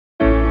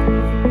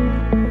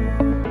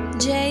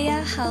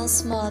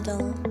house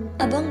model,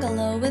 a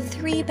bungalow with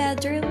 3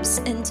 bedrooms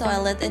and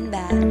toilet and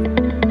bath.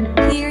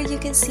 Here you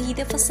can see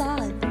the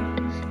facade.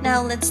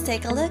 Now let's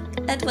take a look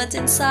at what's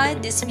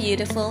inside this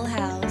beautiful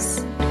house.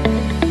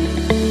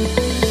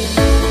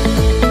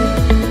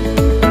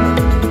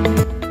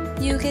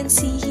 You can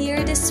see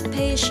here the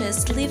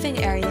spacious living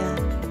area.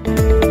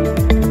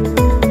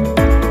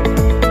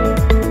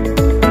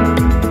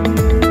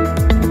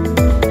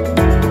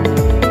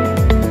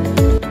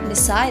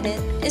 Beside it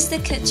is the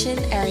kitchen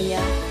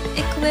area,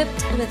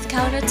 equipped with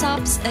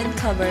countertops and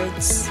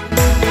cupboards.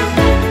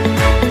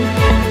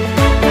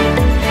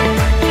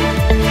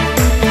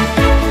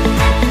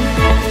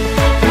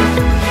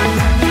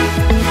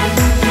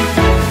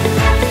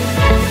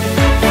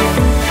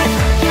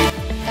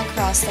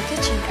 Across the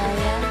kitchen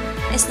area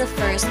is the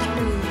first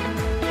room.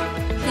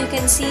 You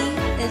can see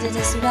that it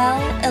is well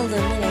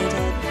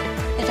illuminated.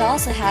 It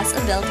also has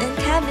a built-in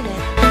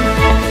cabinet.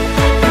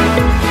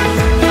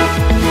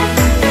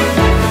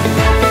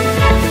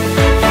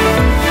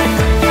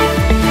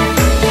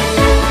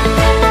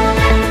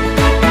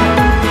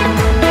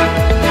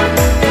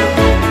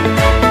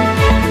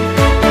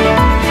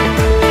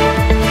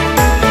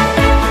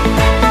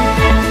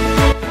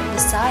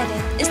 Beside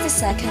it is the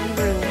second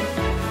room,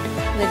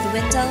 with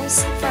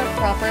windows for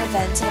proper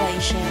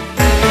ventilation.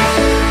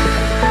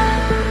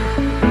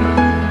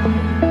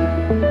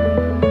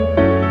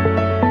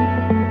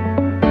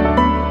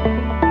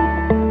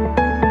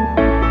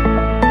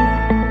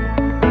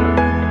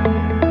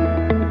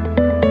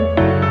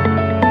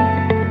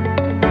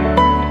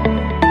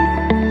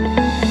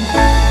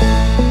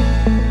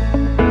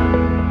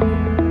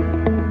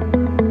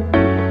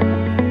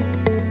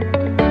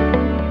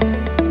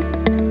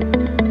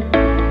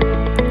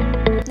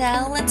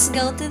 Now let's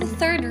go to the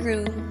third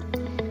room.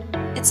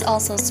 It's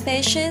also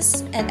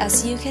spacious, and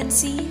as you can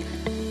see,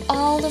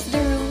 all of the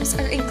rooms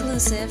are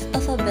inclusive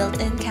of a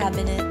built-in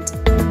cabinet.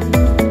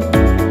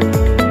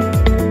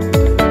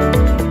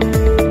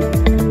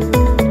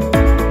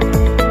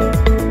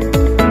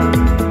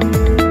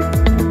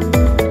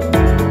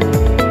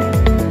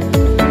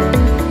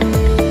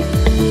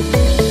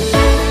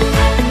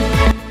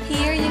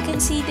 Here you can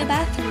see the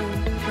bathroom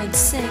with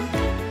sink,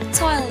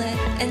 toilet,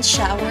 and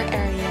shower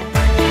area.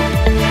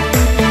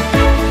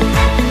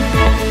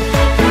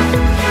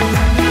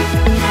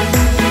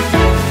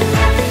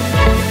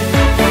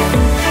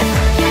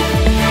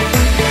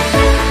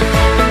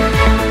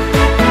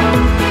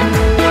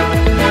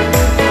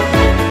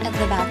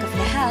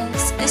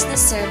 Is the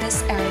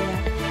service area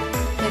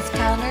with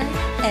counter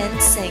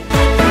and sink.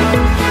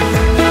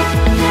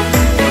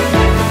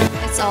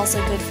 It's also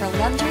good for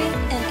laundry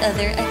and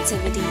other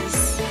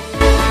activities.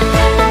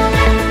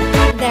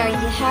 There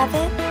you have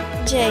it,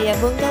 Geia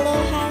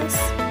Bungalow House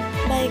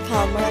by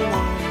Calmer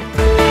Land.